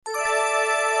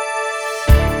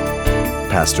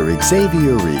Pastor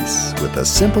Xavier Reese with a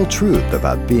simple truth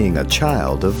about being a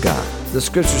child of God. The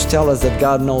scriptures tell us that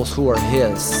God knows who are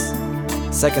His.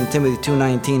 2 Timothy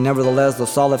 2:19, nevertheless, the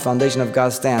solid foundation of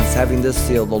God stands, having this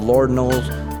seal, the Lord knows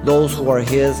those who are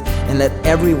His, and let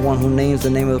everyone who names the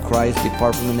name of Christ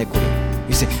depart from iniquity.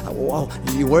 You say, well,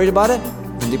 you worried about it?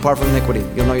 Then depart from iniquity.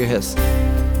 You'll know you're His.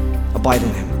 Abide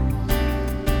in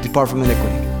Him. Depart from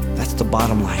iniquity. That's the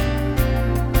bottom line.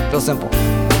 Real simple.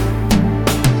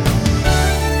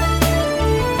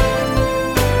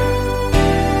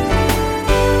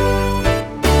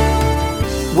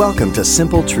 Welcome to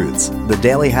Simple Truths, the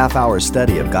daily half-hour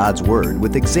study of God's Word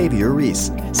with Xavier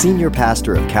Reese, Senior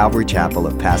Pastor of Calvary Chapel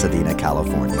of Pasadena,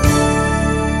 California.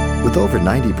 With over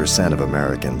 90% of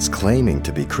Americans claiming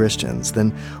to be Christians,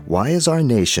 then why is our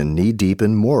nation knee-deep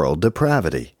in moral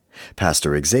depravity?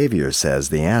 Pastor Xavier says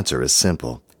the answer is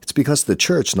simple. It's because the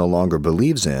church no longer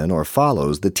believes in or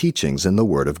follows the teachings in the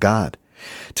Word of God.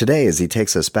 Today, as he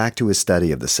takes us back to his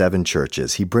study of the 7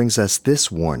 churches, he brings us this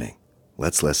warning.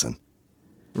 Let's listen.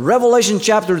 Revelation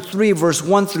chapter 3, verse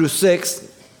 1 through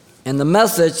 6, and the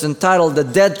message entitled The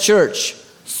Dead Church,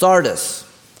 Sardis.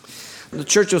 The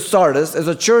church of Sardis is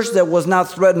a church that was not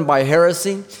threatened by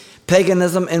heresy,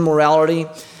 paganism, immorality.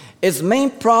 Its main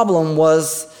problem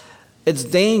was its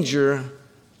danger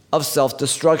of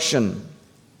self-destruction.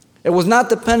 It was not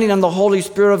depending on the Holy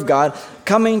Spirit of God,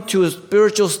 coming to a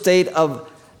spiritual state of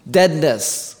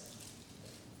deadness.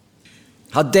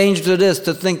 How dangerous it is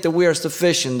to think that we are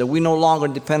sufficient, that we no longer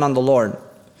depend on the Lord.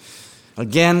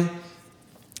 Again,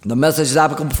 the message is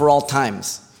applicable for all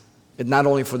times. It's not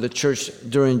only for the church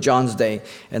during John's day.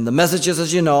 And the messages,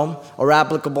 as you know, are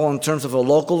applicable in terms of a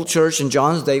local church in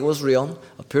John's day was real,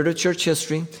 a period of church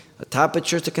history, a type of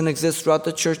church that can exist throughout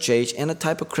the church age, and a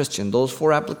type of Christian. Those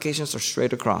 4 applications are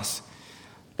straight across.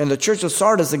 And the church of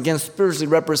Sardis, again, spiritually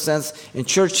represents in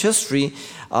church history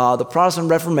the Protestant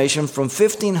Reformation from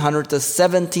 1500 to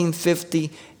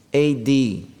 1750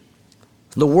 A.D.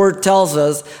 The Word tells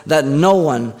us that no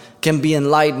one can be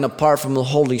enlightened apart from the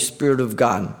Holy Spirit of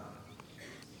God.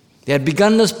 They had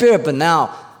begun in the Spirit, but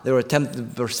now they were attempting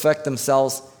to perfect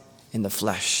themselves in the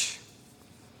flesh.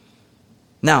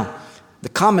 Now, the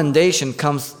commendation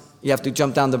comes, you have to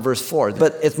jump down to verse 4,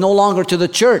 but it's no longer to the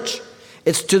church.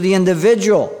 It's to the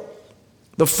individual,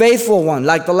 the faithful one,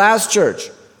 like the last church.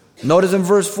 Notice in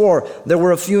verse 4, there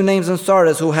were a few names in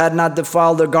Sardis who had not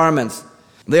defiled their garments.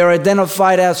 They are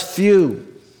identified as few.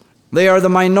 They are the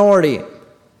minority,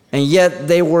 and yet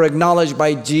they were acknowledged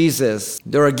by Jesus.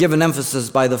 They are given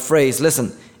emphasis by the phrase,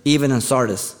 listen, even in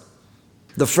Sardis.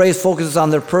 The phrase focuses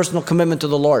on their personal commitment to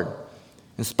the Lord.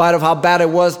 In spite of how bad it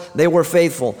was, they were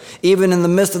faithful. Even in the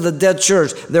midst of the dead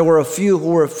church, there were a few who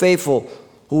were faithful,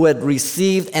 who had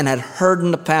received and had heard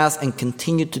in the past and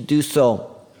continued to do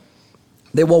so.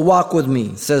 They will walk with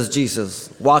me, says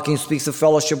Jesus. Walking speaks of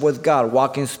fellowship with God.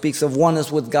 Walking speaks of oneness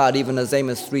with God, even as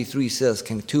Amos 3:3 says,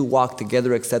 can 2 walk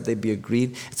together except they be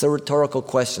agreed? It's a rhetorical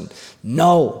question.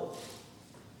 No.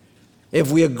 If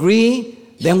we agree,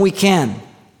 then we can.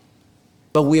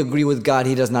 But we agree with God.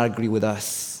 He does not agree with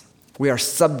us. We are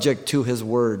subject to His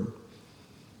word.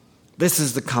 This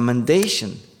is the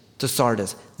commendation to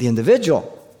Sardis, the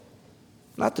individual,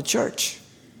 not the church.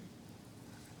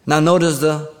 Now notice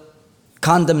the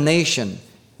condemnation.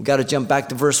 We've got to jump back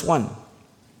to verse 1.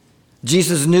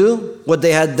 Jesus knew what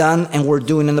they had done and were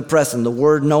doing in the present. The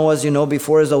word know, as you know,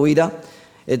 before is oida.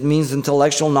 It means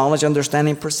intellectual knowledge,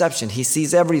 understanding, perception. He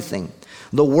sees everything.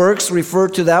 The works refer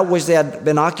to that which they had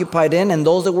been occupied in and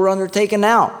those that were undertaken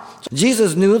now.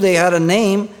 Jesus knew they had a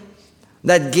name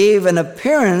that gave an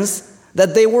appearance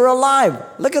that they were alive.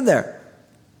 Look at there.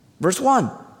 Verse 1.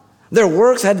 Their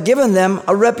works had given them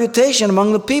a reputation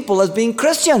among the people as being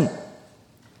Christian.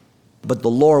 But the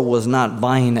Lord was not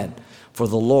buying it. For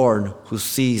the Lord, who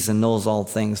sees and knows all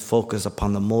things, focus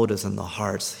upon the motives and the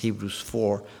hearts. Hebrews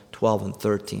 4:12 and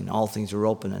 13. All things are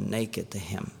open and naked to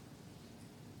Him.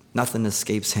 Nothing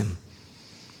escapes Him.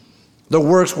 Their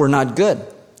works were not good.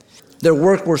 Their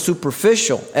works were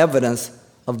superficial evidence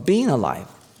of being alive.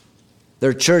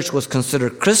 Their church was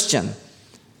considered Christian,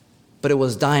 but it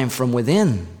was dying from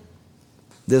within.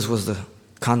 This was the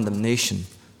condemnation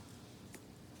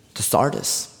to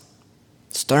Sardis.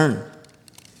 Stern.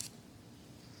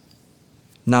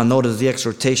 Now notice the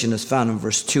exhortation is found in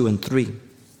verse 2 and 3.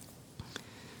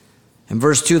 In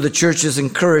verse 2, the church is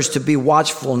encouraged to be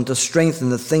watchful and to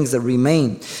strengthen the things that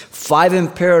remain. 5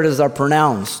 imperatives are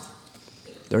pronounced.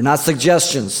 They're not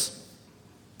suggestions.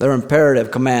 They're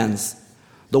imperative commands.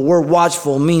 The word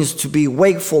watchful means to be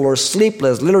wakeful or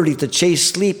sleepless, literally to chase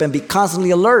sleep and be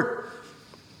constantly alert.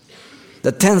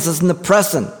 The tense is in the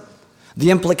present.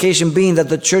 The implication being that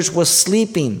the church was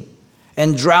sleeping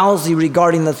and drowsy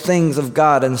regarding the things of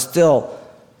God and still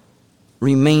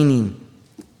remaining.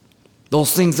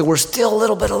 Those things that were still a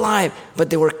little bit alive, but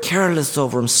they were careless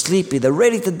over them, sleepy. They're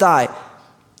ready to die.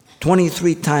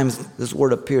 23 times this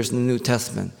word appears in the New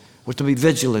Testament. We're to be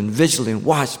vigilant,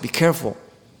 watch, be careful,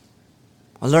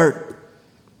 alert.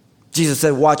 Jesus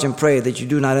said, watch and pray that you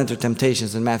do not enter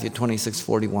temptations in Matthew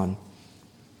 26:41.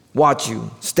 Watch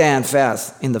you, stand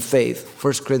fast in the faith,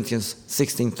 1 Corinthians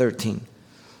 16:13.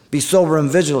 Be sober and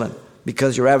vigilant,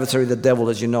 because your adversary, the devil,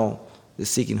 as you know, is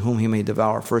seeking whom he may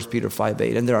devour, 1 Peter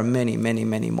 5:8. And there are many, many,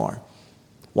 many more.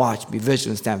 Watch, be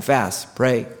vigilant, stand fast,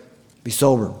 pray, be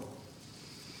sober.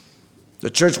 The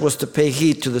church was to pay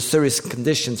heed to the serious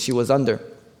conditions she was under.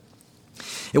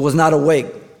 It was not awake.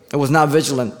 It was not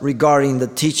vigilant regarding the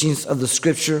teachings of the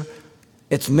Scripture,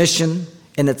 its mission,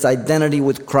 and its identity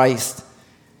with Christ.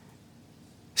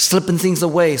 Slipping things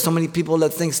away. So many people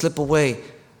let things slip away.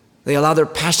 They allow their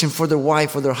passion for their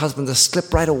wife or their husband to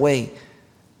slip right away.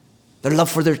 Their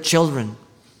love for their children,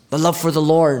 the love for the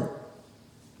Lord,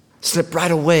 slip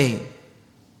right away.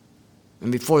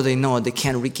 And before they know it, they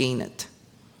can't regain it.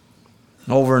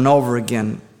 Over and over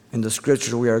again in the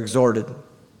Scripture, we are exhorted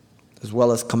as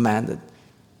well as commanded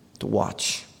to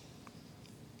watch.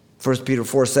 1 Peter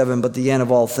 4:7, but the end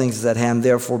of all things is at hand.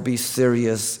 Therefore be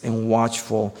serious and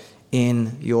watchful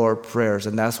in your prayers.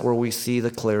 And that's where we see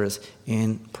the clearest,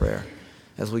 in prayer.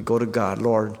 As we go to God,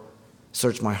 Lord,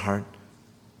 search my heart.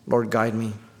 Lord, guide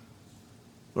me.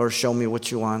 Lord, show me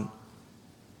what you want.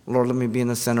 Lord, let me be in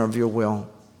the center of your will.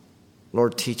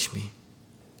 Lord, teach me.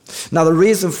 Now, the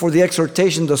reason for the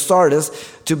exhortation to Sardis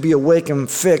to be awake and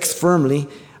fixed firmly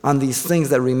on these things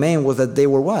that remain was that they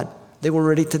were what? They were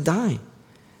ready to die.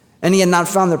 And he had not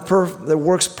found their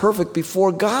works perfect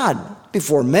before God.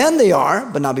 Before men they are,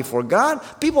 but not before God.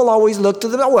 People always look to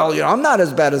them. Well, I'm not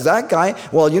as bad as that guy.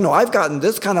 Well, I've gotten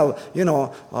this kind of,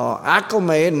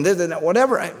 acclimate and this and that,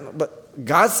 whatever. But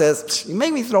God says, you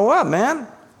make me throw up, man.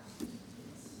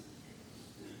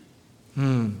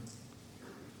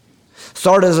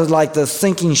 Sardis is like the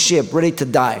sinking ship, ready to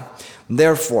die.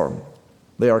 Therefore,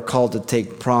 they are called to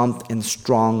take prompt and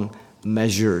strong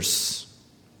measures.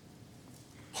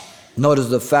 Notice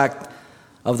the fact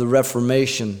of the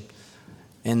Reformation,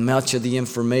 and much of the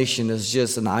information is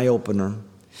just an eye-opener.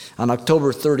 On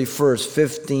October 31st,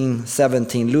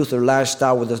 1517, Luther lashed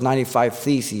out with his 95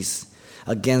 Theses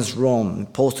against Rome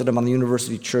and posted them on the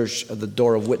University Church at the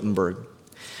door of Wittenberg.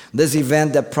 This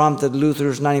event that prompted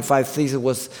Luther's 95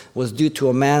 Theses was due to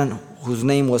a man whose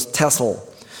name was Tessel,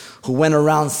 who went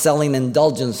around selling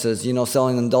indulgences.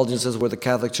 Selling indulgences where the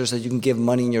Catholic Church says you can give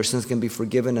money and your sins can be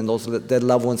forgiven and those dead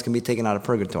loved ones can be taken out of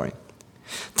purgatory.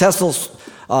 Tessel's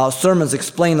sermons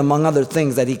explain, among other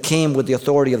things, that he came with the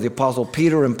authority of the Apostle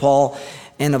Peter and Paul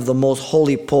and of the most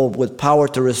holy Pope with power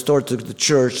to restore to the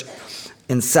church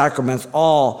in sacraments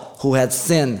all who had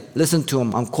sinned. Listen to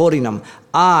him. I'm quoting him.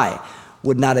 I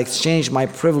would not exchange my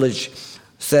privilege,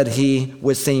 said he,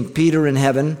 with St. Peter in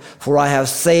heaven, for I have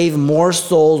saved more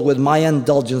souls with my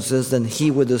indulgences than he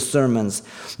with his sermons.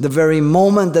 The very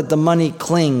moment that the money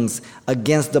clings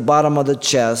against the bottom of the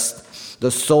chest, the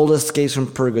soul escapes from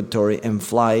purgatory and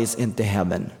flies into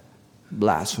heaven.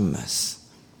 Blasphemous.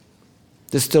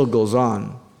 This still goes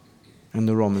on in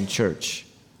the Roman Church.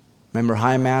 Remember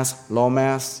high mass, low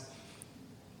mass?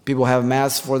 People have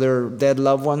mass for their dead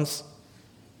loved ones.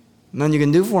 Nothing you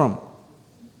can do for them.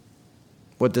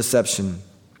 What deception.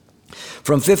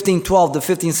 From 1512 to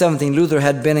 1517, Luther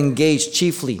had been engaged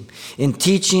chiefly in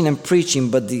teaching and preaching,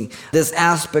 but this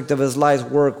aspect of his life's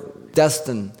work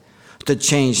destined to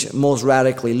change most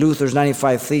radically. Luther's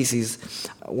 95 Theses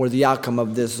were the outcome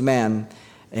of this man,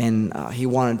 and he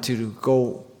wanted to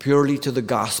go purely to the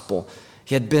gospel.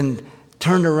 He had been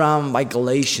turned around by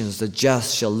Galatians, the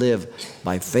just shall live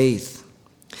by faith.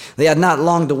 They had not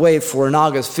long to wait, for in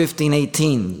August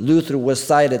 1518, Luther was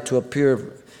cited to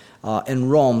appear in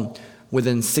Rome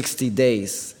within 60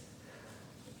 days.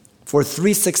 For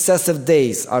 3 successive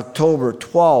days, October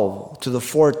 12 to the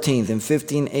 14th in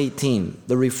 1518,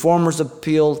 the reformers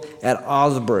appealed at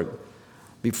Augsburg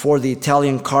before the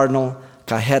Italian Cardinal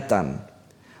Cajetan.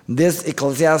 This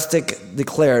ecclesiastic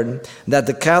declared that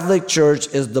the Catholic Church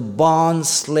is the bond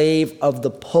slave of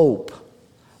the Pope.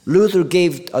 Luther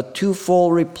gave a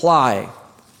twofold reply.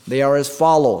 They are as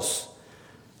follows.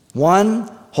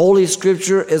 1, Holy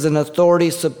Scripture is an authority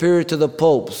superior to the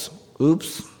Pope's.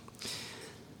 Oops.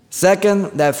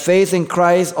 2nd, that faith in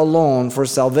Christ alone for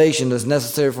salvation is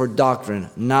necessary for doctrine,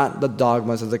 not the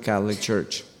dogmas of the Catholic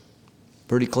Church.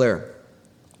 Pretty clear.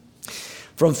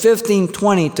 From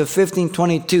 1520 to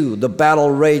 1522, the battle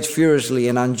raged furiously,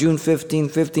 and on June 15,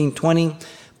 1520,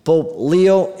 Pope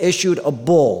Leo issued a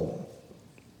bull.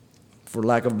 For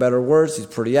lack of better words, he's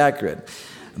pretty accurate.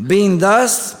 Being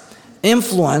thus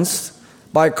influenced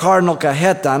by Cardinal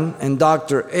Cajetan and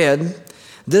Dr. Ed,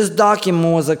 this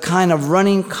document was a kind of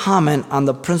running comment on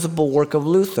the principal work of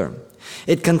Luther.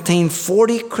 It contained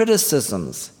 40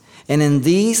 criticisms, and in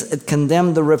these it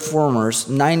condemned the Reformers'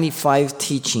 95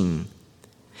 teaching.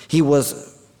 He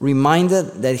was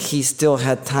reminded that he still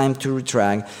had time to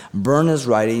retract, burn his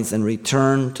writings, and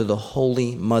return to the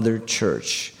Holy Mother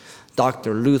Church.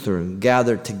 Dr. Luther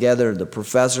gathered together the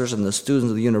professors and the students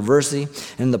of the university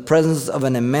in the presence of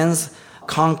an immense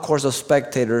concourse of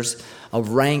spectators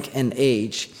of rank and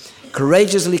age,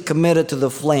 courageously committed to the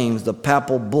flames the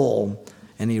papal bull,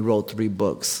 and he wrote 3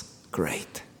 books.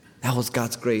 Great. That was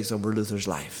God's grace over Luther's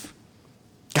life.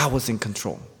 God was in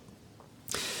control.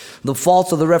 The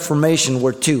faults of the Reformation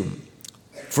were 2.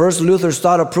 First, Luther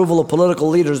sought approval of political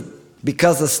leaders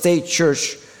because the state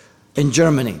church in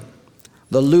Germany,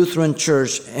 the Lutheran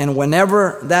Church, and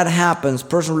whenever that happens,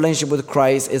 personal relationship with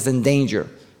Christ is in danger.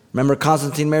 Remember,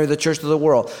 Constantine married the church to the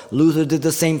world. Luther did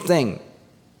the same thing.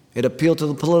 It appealed to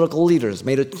the political leaders,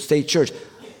 made a state church,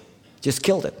 just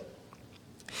killed it.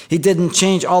 He didn't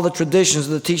change all the traditions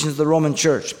and the teachings of the Roman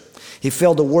church. He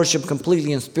failed to worship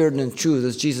completely in spirit and in truth,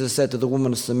 as Jesus said to the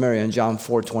woman of Samaria in John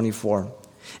 4:24.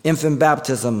 Infant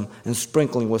baptism and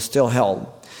sprinkling was still held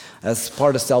as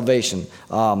part of salvation.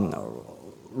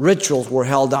 Rituals were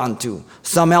held on to.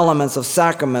 Some elements of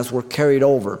sacraments were carried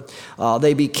over.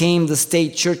 They became the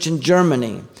state church in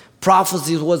Germany.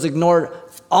 Prophecy was ignored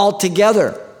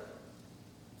altogether.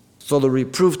 So the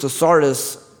reproof to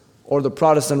Sardis or the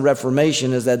Protestant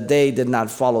Reformation is that they did not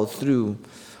follow through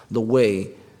the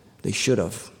way they should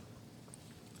have.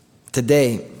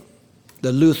 Today,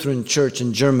 the Lutheran Church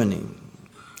in Germany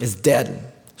is dead.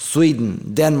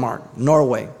 Sweden, Denmark,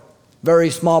 Norway.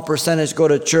 Very small percentage go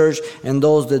to church, and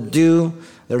those that do,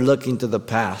 they're looking to the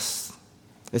past.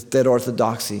 It's dead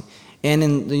orthodoxy. And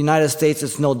in the United States,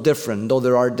 it's no different, though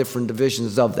there are different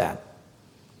divisions of that.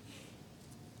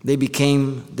 They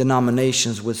became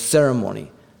denominations with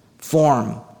ceremony,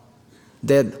 form,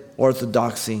 dead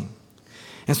orthodoxy.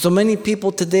 And so many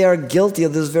people today are guilty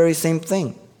of this very same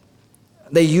thing.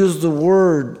 They use the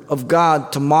word of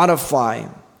God to modify,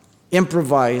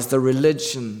 improvise their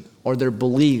religion or their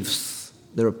beliefs,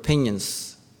 their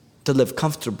opinions, to live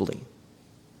comfortably.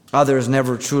 Others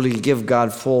never truly give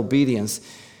God full obedience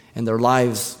in their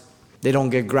lives. They don't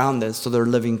get grounded, so they're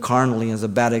living carnally as a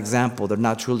bad example. They're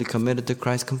not truly committed to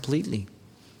Christ completely.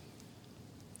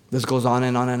 This goes on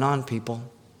and on and on, people.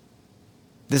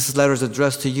 This letter is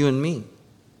addressed to you and me.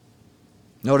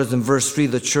 Notice in verse 3,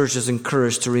 the church is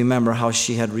encouraged to remember how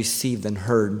she had received and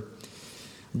heard.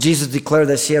 Jesus declared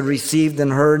that she had received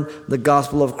and heard the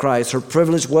gospel of Christ. Her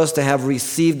privilege was to have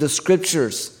received the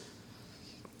scriptures,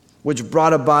 which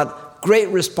brought about great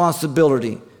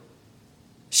responsibility.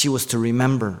 She was to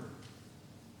remember.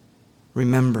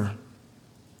 Remember.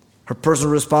 Her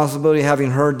personal responsibility,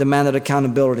 having heard, demanded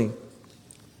accountability.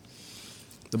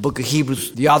 The book of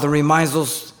Hebrews, the author reminds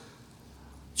us,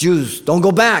 Jews, don't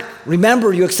go back.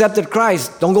 Remember, you accepted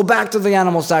Christ. Don't go back to the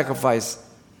animal sacrifice.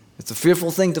 It's a fearful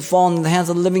thing to fall in the hands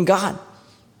of the living God.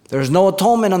 There's no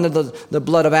atonement under the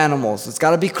blood of animals. It's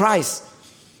got to be Christ.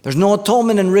 There's no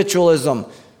atonement in ritualism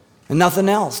and nothing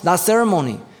else. Not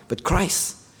ceremony, but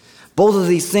Christ. Both of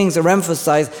these things are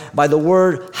emphasized by the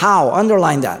word how.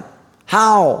 Underline that.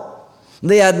 How.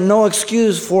 They had no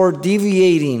excuse for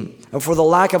deviating or for the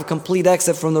lack of complete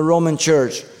exit from the Roman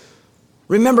church.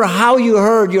 Remember how you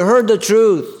heard. You heard the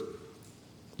truth.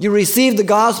 You received the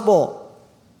gospel.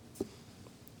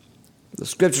 The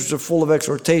scriptures are full of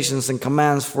exhortations and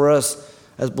commands for us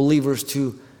as believers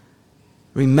to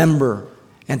remember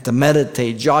and to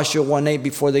meditate. Joshua 1:8,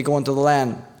 before they go into the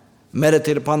land,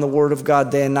 meditate upon the word of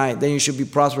God day and night. Then you should be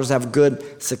prosperous and have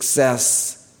good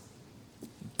success.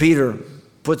 Peter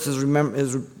puts his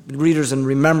readers in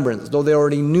remembrance, though they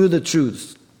already knew the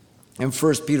truths, in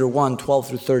 1 Peter 1:12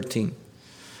 through 13.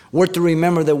 We're to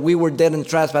remember that we were dead in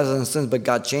trespasses and sins, but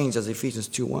God changed us, Ephesians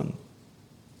 2:1.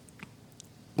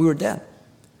 We were dead.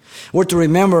 We're to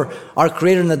remember our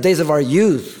Creator in the days of our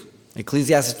youth,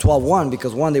 Ecclesiastes 12:1,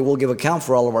 because one day we'll give account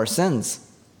for all of our sins.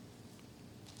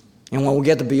 And when we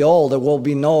get to be old, there will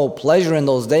be no pleasure in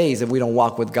those days if we don't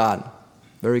walk with God.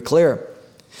 Very clear.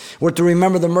 We're to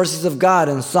remember the mercies of God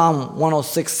in Psalm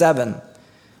 106:7.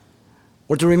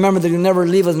 We're to remember that He'll never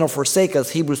leave us nor forsake us,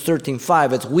 Hebrews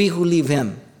 13:5. It's we who leave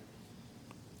Him.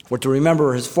 We're to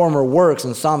remember His former works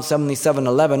in Psalm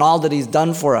 77:11, all that He's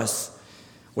done for us.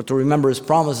 We're to remember his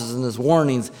promises and his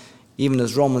warnings, even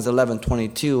as Romans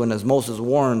 11:22, and as Moses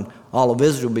warned all of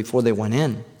Israel before they went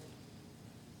in.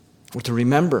 We're to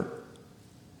remember.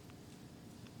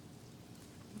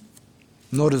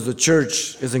 Notice the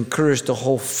church is encouraged to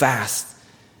hold fast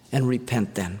and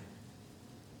repent then.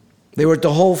 They were to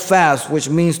hold fast, which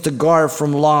means to guard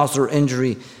from loss or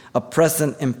injury, a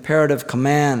present imperative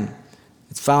command.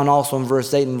 It's found also in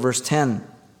verse 8 and verse 10.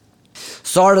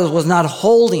 Sardis was not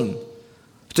holding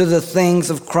to the things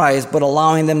of Christ, but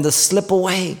allowing them to slip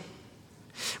away.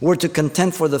 We're to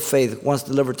contend for the faith once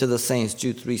delivered to the saints,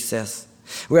 Jude 3 says.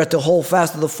 We are to hold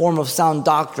fast to the form of sound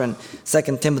doctrine,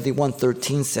 2 Timothy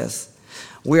 1:13 says.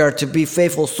 We are to be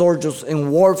faithful soldiers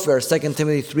in warfare, 2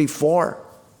 Timothy 3:4.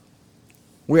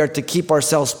 We are to keep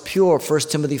ourselves pure, 1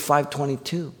 Timothy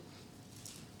 5:22.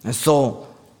 And so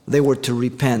they were to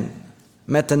repent.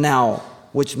 Metanao,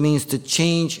 which means to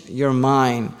change your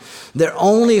mind. Their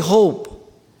only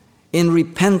hope in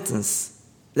repentance.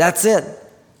 That's it.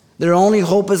 Their only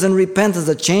hope is in repentance,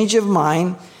 a change of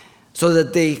mind, so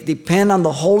that they depend on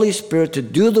the Holy Spirit to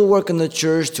do the work in the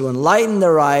church, to enlighten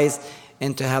their eyes,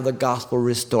 and to have the gospel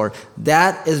restored.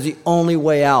 That is the only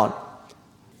way out.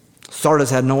 Sardis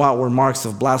had no outward marks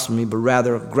of blasphemy, but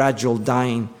rather gradual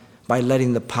dying by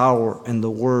letting the power and the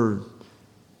word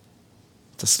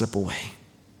to slip away.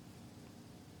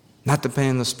 Not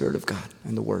depending on the Spirit of God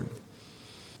and the word.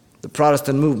 The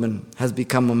Protestant movement has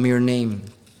become a mere name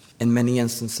in many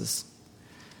instances.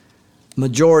 The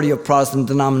majority of Protestant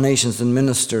denominations and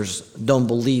ministers don't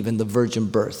believe in the virgin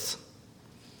birth.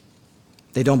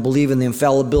 They don't believe in the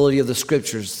infallibility of the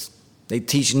Scriptures. They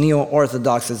teach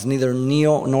neo-orthodox. It's neither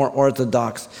neo nor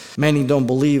orthodox. Many don't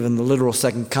believe in the literal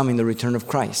second coming, the return of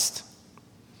Christ.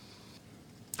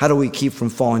 How do we keep from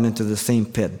falling into the same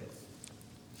pit?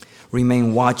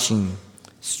 Remain watching,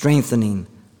 strengthening,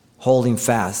 holding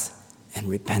fast, and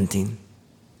repenting.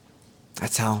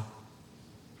 That's how.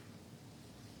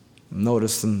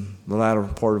 Notice in the latter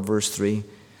part of verse 3,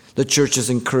 the church is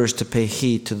encouraged to pay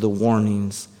heed to the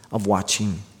warnings of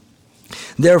watching.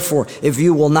 Therefore, if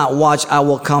you will not watch, I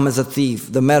will come as a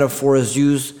thief. The metaphor is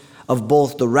used of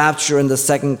both the rapture and the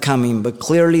second coming, but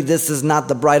clearly this is not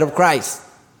the bride of Christ.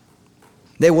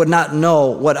 They would not know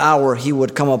what hour he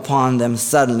would come upon them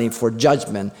suddenly for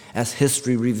judgment, as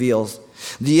history reveals.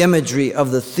 The imagery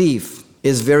of the thief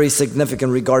is very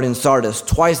significant regarding Sardis.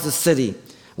 Twice the city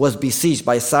was besieged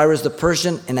by Cyrus the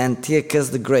Persian and Antiochus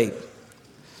the Great.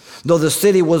 Though the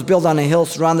city was built on a hill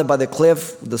surrounded by the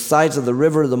cliff, the sides of the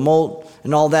river, the moat,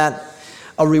 and all that,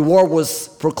 a reward was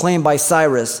proclaimed by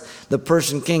Cyrus, the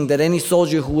Persian king, that any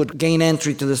soldier who would gain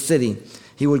entry to the city,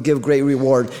 he would give great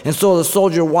reward. And so the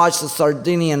soldier watched the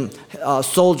Sardinian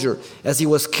soldier as he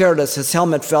was careless. His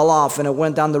helmet fell off and it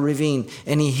went down the ravine.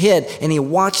 And he hid and he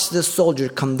watched this soldier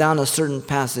come down a certain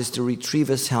passage to retrieve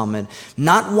his helmet.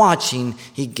 Not watching,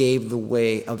 he gave the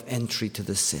way of entry to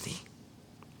the city.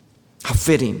 How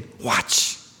fitting.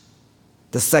 Watch.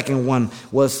 The second one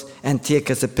was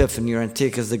Antiochus Epiphanes, or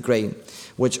Antiochus the Great,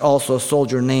 which also a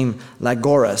soldier named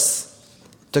Lagoras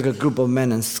took a group of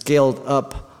men and scaled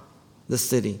up the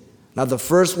city. Now the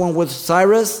first one with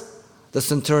Cyrus, the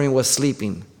centurion was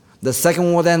sleeping. The second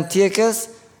one with Antiochus,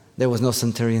 there was no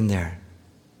centurion there.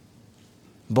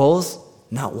 Both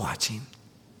not watching.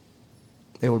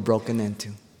 They were broken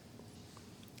into.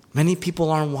 Many people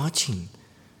aren't watching.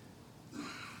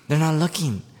 They're not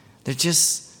looking. They're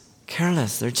just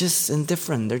careless. They're just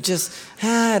indifferent. They're just,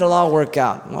 it'll all work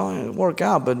out. Well, it'll work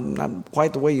out, but not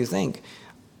quite the way you think.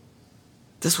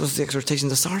 This was the exhortation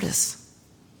to Sardis.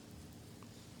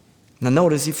 Now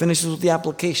notice he finishes with the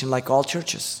application like all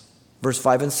churches. Verse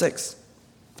 5 and 6.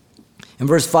 In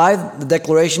verse 5, the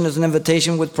declaration is an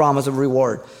invitation with promise of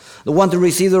reward. The one to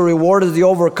receive the reward is the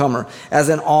overcomer, as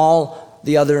in all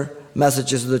the other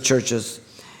messages of the churches.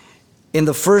 In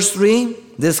the first three,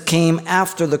 this came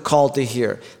after the call to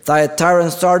hear. Thyatira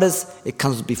and Sardis, it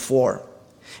comes before.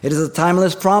 It is a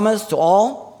timeless promise to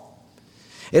all.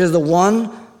 It is the one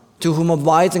to whom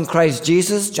abides in Christ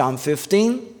Jesus, John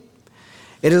 15.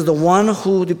 It is the one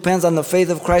who depends on the faith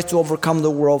of Christ to overcome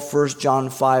the world, 1 John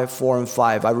 5, 4 and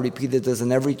 5. I've repeated this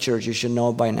in every church. You should know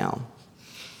it by now.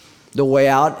 The way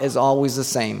out is always the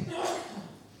same.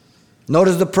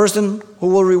 Notice the person who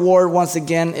will reward once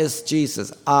again is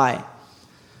Jesus, I.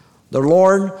 The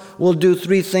Lord will do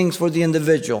three things for the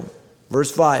individual. Verse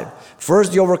 5.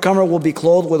 First, the overcomer will be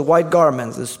clothed with white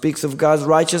garments. This speaks of God's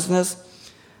righteousness,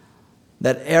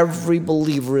 that every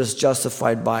believer is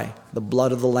justified by the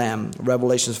blood of the Lamb.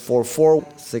 Revelations 4:4,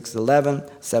 6:11,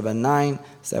 7:9,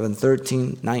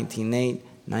 7:13, 19:8,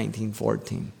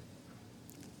 19:14.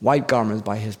 White garments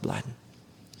by his blood.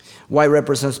 White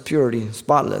represents purity,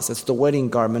 spotless. It's the wedding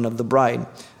garment of the bride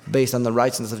based on the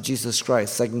righteousness of Jesus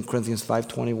Christ, 2 Corinthians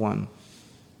 5:21.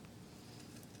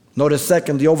 Notice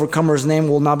second, the overcomer's name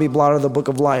will not be blotted out of the book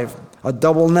of life. A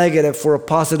double negative for a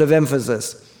positive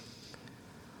emphasis.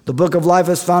 The book of life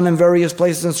is found in various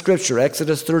places in Scripture.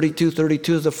 Exodus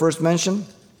 32:32 is the first mention,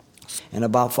 and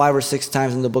about 5 or 6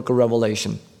 times in the book of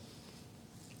Revelation.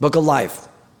 Book of life.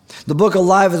 The book of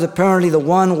life is apparently the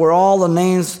one where all the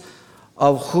names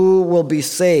of who will be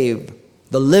saved,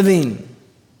 the living,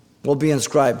 will be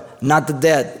inscribed, not the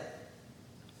dead.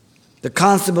 The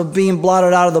concept of being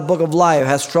blotted out of the book of life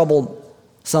has troubled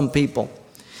some people,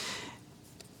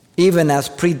 even as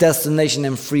predestination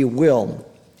and free will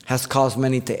has caused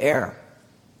many to err,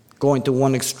 going to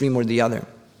one extreme or the other.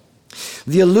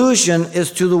 The allusion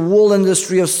is to the wool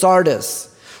industry of Sardis,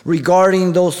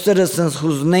 regarding those citizens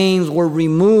whose names were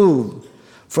removed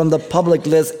from the public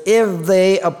list if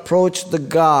they approached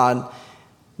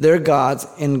their gods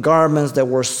in garments that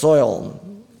were soiled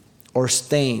or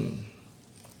stained,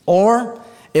 or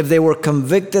if they were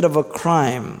convicted of a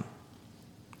crime.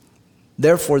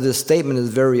 Therefore, this statement is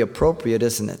very appropriate,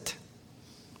 isn't it?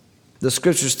 The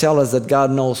scriptures tell us that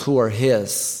God knows who are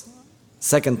His.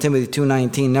 2 Timothy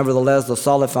 2:19, nevertheless, the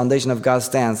solid foundation of God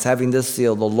stands, having this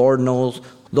seal, the Lord knows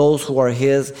those who are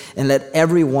His, and let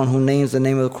everyone who names the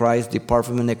name of Christ depart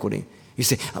from iniquity. You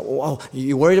say, oh,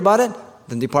 you worried about it?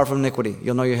 Then depart from iniquity.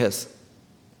 You'll know you're His.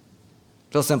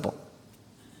 Real simple.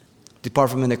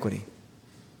 Depart from iniquity.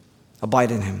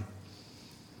 Abide in Him.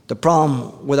 The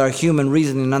problem with our human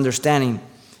reasoning and understanding,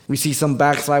 we see some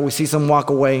backslide, we see some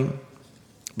walk away,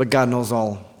 but God knows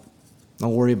all.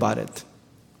 Don't worry about it.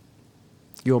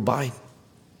 You abide.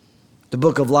 The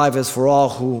book of life is for all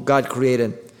who God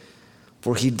created,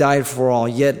 for He died for all,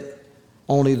 yet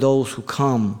only those who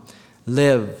come,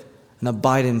 live, and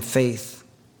abide in faith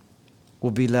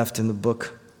will be left in the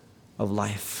book of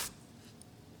life.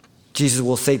 Jesus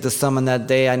will say to some on that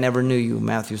day, I never knew you,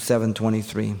 Matthew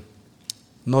 7:23.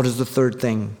 Notice the third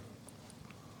thing.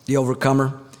 The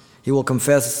overcomer, he will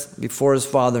confess before his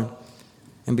Father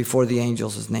and before the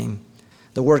angels His name.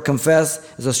 The word confess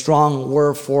is a strong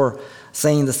word for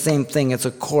saying the same thing. It's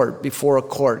a court, before a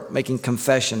court, making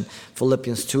confession.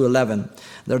 Philippians 2:11.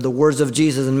 They're the words of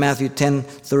Jesus in Matthew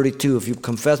 10:32. If you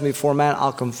confess me before man,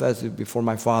 I'll confess you before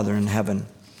my Father in heaven.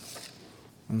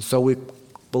 And so we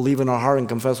believe in our heart and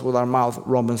confess with our mouth,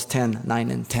 Romans 10:9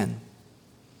 and 10.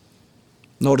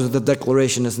 Notice the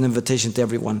declaration is an invitation to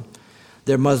everyone.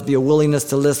 There must be a willingness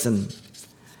to listen.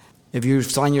 If you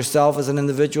find yourself as an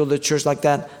individual at a church like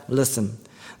that, listen.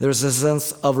 There's a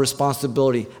sense of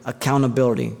responsibility,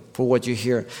 accountability for what you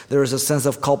hear. There is a sense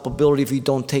of culpability if you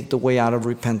don't take the way out of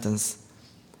repentance.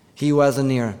 He who has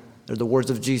an ear, they're the words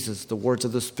of Jesus, the words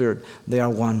of the Spirit, they are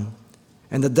one.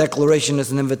 And the declaration is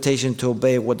an invitation to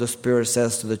obey what the Spirit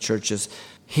says to the churches.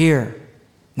 Hear,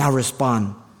 now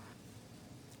respond.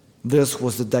 This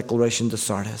was the declaration to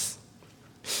Sardis.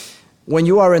 When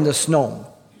you are in the snow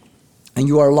and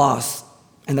you are lost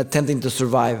and attempting to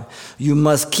survive, you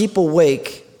must keep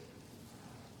awake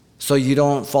so you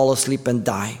don't fall asleep and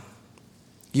die.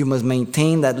 You must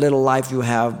maintain that little life you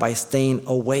have by staying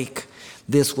awake.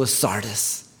 This was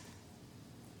Sardis.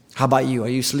 How about you? Are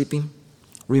you sleeping?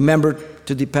 Remember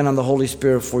to depend on the Holy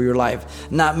Spirit for your life,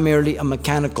 not merely a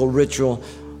mechanical ritual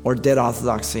or dead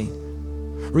orthodoxy.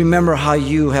 Remember how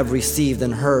you have received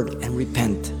and heard and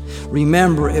repent.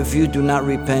 Remember, if you do not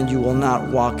repent, you will not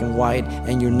walk in white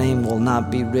and your name will not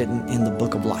be written in the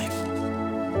book of life.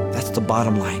 That's the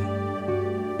bottom line.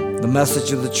 The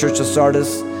message of the church of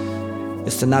Sardis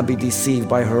is to not be deceived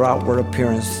by her outward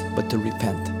appearance, but to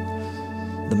repent.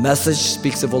 The message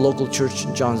speaks of a local church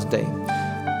in John's day.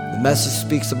 The message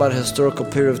speaks about a historical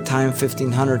period of time,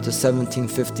 1500 to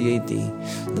 1750 AD.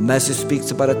 The message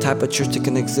speaks about a type of church that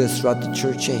can exist throughout the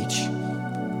church age.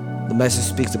 The message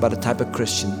speaks about a type of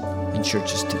Christian in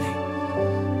churches today.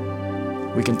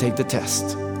 We can take the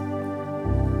test.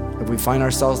 If we find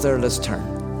ourselves there, let's turn.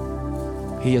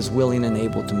 He is willing and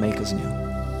able to make us new.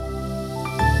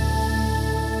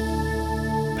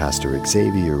 Pastor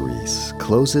Xavier Reese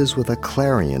closes with a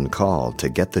clarion call to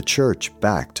get the church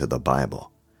back to the Bible.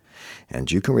 And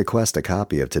you can request a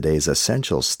copy of today's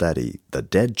essential study, The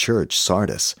Dead Church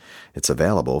Sardis. It's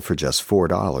available for just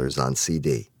 $4 on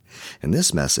CD. And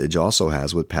this message also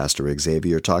has what Pastor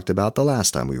Xavier talked about the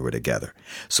last time we were together.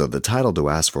 So the title to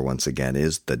ask for once again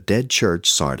is The Dead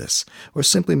Church Sardis, or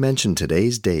simply mention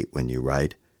today's date when you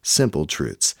write Simple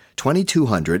Truths,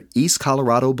 2200 East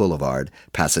Colorado Boulevard,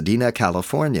 Pasadena,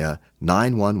 California,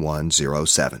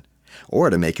 91107. Or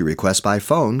to make your request by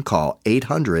phone, call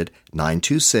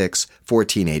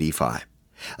 800-926-1485.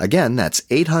 Again, that's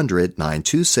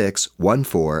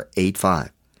 800-926-1485.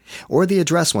 Or the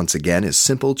address once again is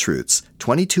Simple Truths,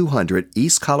 2200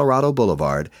 East Colorado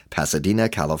Boulevard, Pasadena,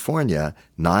 California,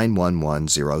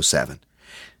 91107.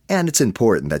 And it's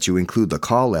important that you include the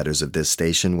call letters of this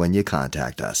station when you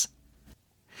contact us.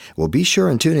 Well, be sure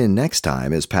and tune in next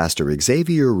time as Pastor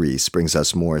Xavier Reese brings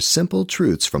us more simple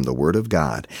truths from the Word of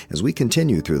God as we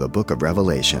continue through the book of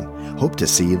Revelation. Hope to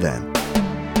see you then.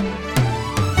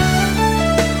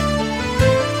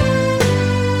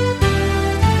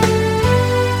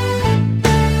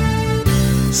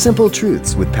 Simple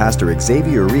Truths with Pastor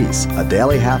Xavier Reese, a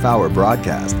daily half-hour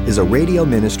broadcast, is a radio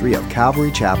ministry of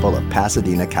Calvary Chapel of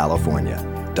Pasadena, California.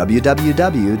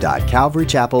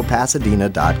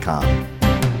 www.calvarychapelpasadena.com.